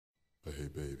Hey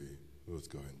baby, what's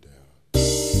going down?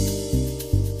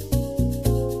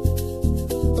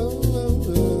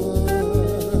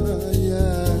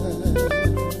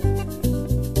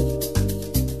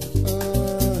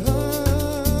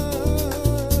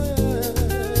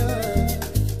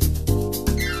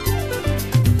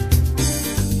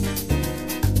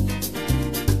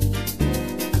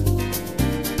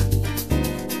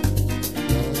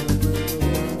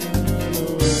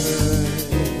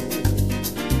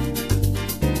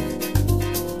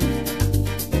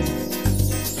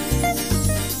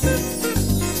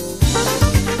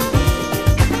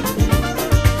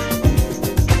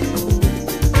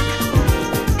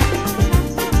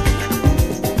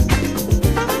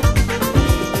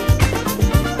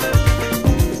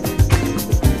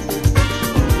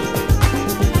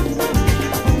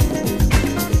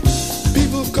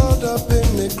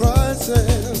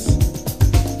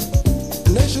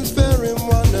 Nations fearing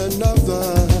one another,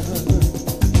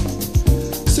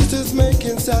 sisters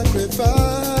making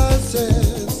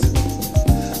sacrifices,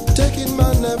 taking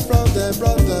money from their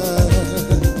brother.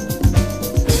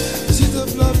 Seeds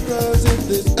of love grows in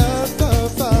this earth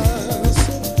of ours,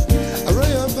 a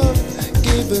ray of hope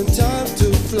given time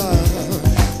to fly.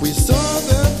 We saw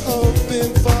them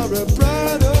hoping for a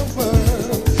brighter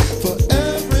world, for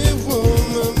every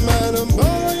woman, man and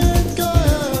boy and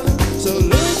girl. So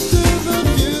look to the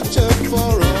future for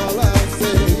all our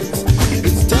sakes.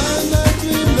 It's time that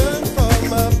we learn from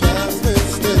our past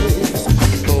mistakes.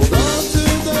 Hold on to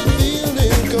the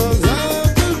feeling, 'cause I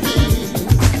believe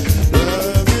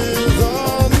love is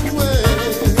on the way.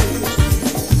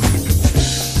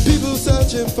 People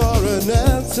searching for an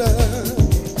answer,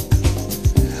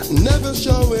 never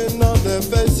showing on their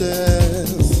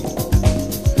faces.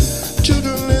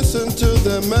 Children listen to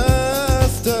their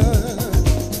master,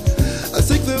 I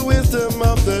seek the wisdom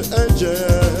of the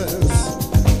ages.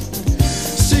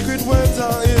 Secret words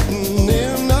are hidden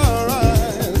in our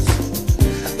eyes,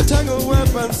 a tangled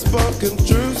web unspoken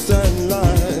truth.